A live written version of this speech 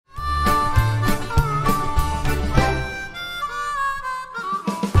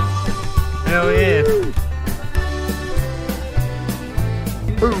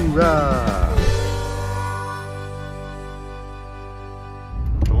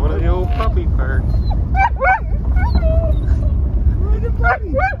puppy park. Where's the puppy?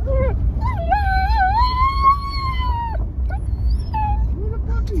 Where's the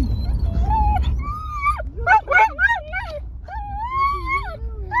puppy?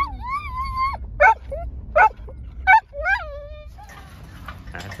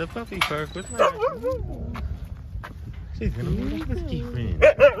 That's the puppy park with Maia. She's gonna be a husky friend.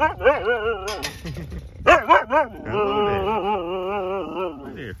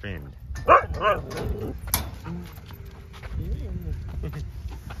 Where's your friend?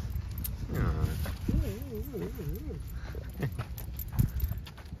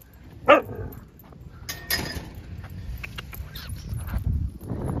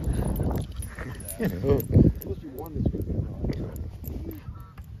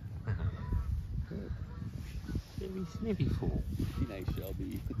 Baby snippy fool. Be nice,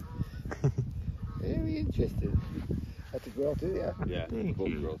 Shelby. Very interested. That's a girl too, yeah? Yeah, Thank both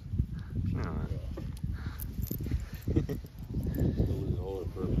you. girls. No. So there's a whole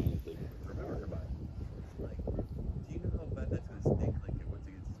furry thing. Like, do you know how bad that's gonna stink? Like, once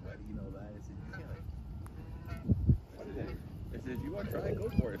it gets sweaty and all that. I said, you can't like. What is it? I said, if you want to try it, go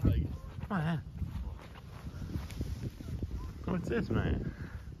for it. Like, Maia. What's this, Maia?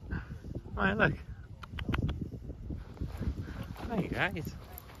 Maia, look. Hi, guys.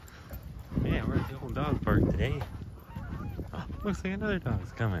 Yeah, we're at the old dog park today. Oh, looks like another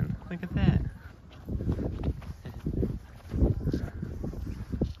dog's coming. Look at that.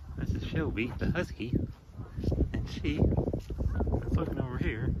 This is Shelby, the husky. And she is looking over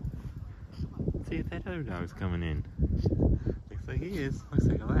here. See if that other dog's coming in. Looks like he is. Looks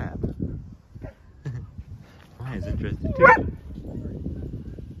like a lab. Maia's interested too.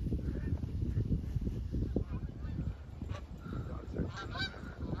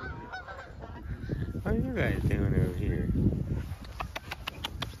 What are you guys doing over here?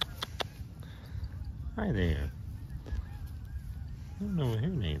 Hi there. I don't know what her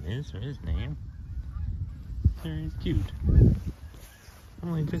name is or his name. He's cute.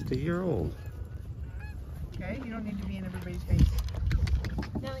 Only just a year old. Okay, you don't need to be in everybody's face.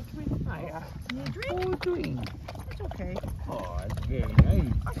 Nelly, come here. Hiya. Need a drink? oh, drink. It's okay. Oh, that's very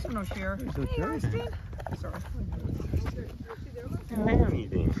nice. I still no share. You're so Hey, charming. Austin. Sorry. I don't have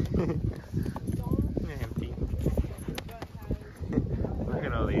anything. Empty. Look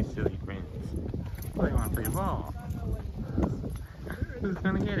at all these silly friends. Well, they want to play ball. Who's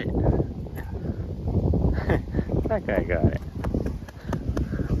gonna get it? That guy got it.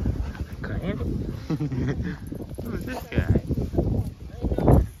 Clint? Who's this guy?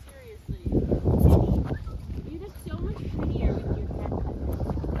 Seriously. You look so much prettier with your haircut.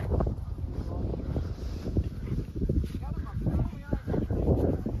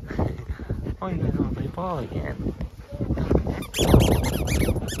 Oh, you guys want to play ball again?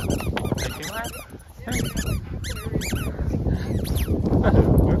 Take your lap? Hey. Oh,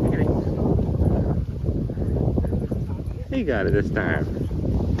 we're kidding. He got it this time.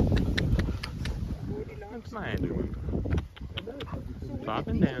 What's Maia doing?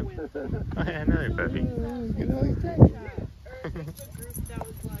 Popping down. Oh, yeah, another puppy. You know, he's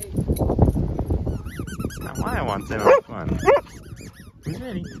Now Maia wants in on this one. Who's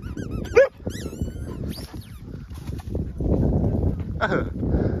ready? Oh,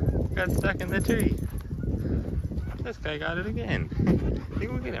 got stuck in the tree. This guy got it again.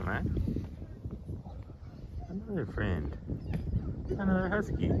 Think we'll get him, huh? Another friend. Another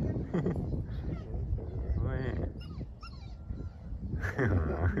husky. Oh, yeah.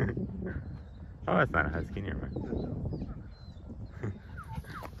 Oh, it's not a husky, never mind.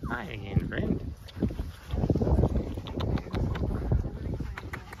 Hi again, friend.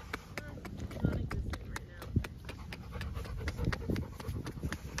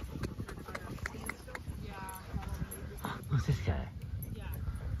 Who's this guy?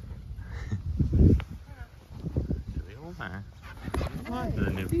 Silly old man. What? The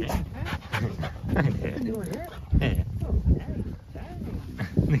new friend. Hi there. Hey.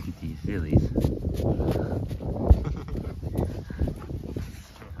 Look at these sillies.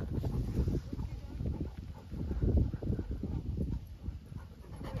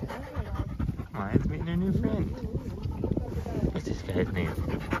 Maia's meeting her new friend. What's this guy's name?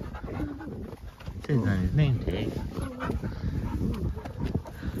 It says on his name tag.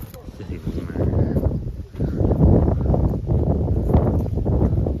 Silly boomer.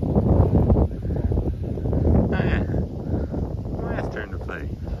 Oh yeah. Maia's turn to play.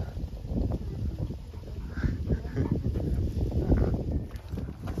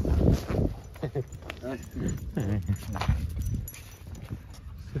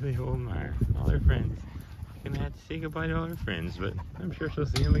 Silly old Maia. All her friends. gonna have to say goodbye to all her friends, but I'm sure she'll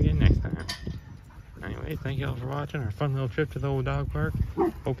see them again next time. Anyway, thank you all for watching our fun little trip to the old dog park.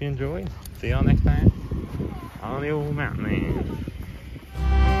 Hope you enjoyed. See y'all next time on the old mountain man.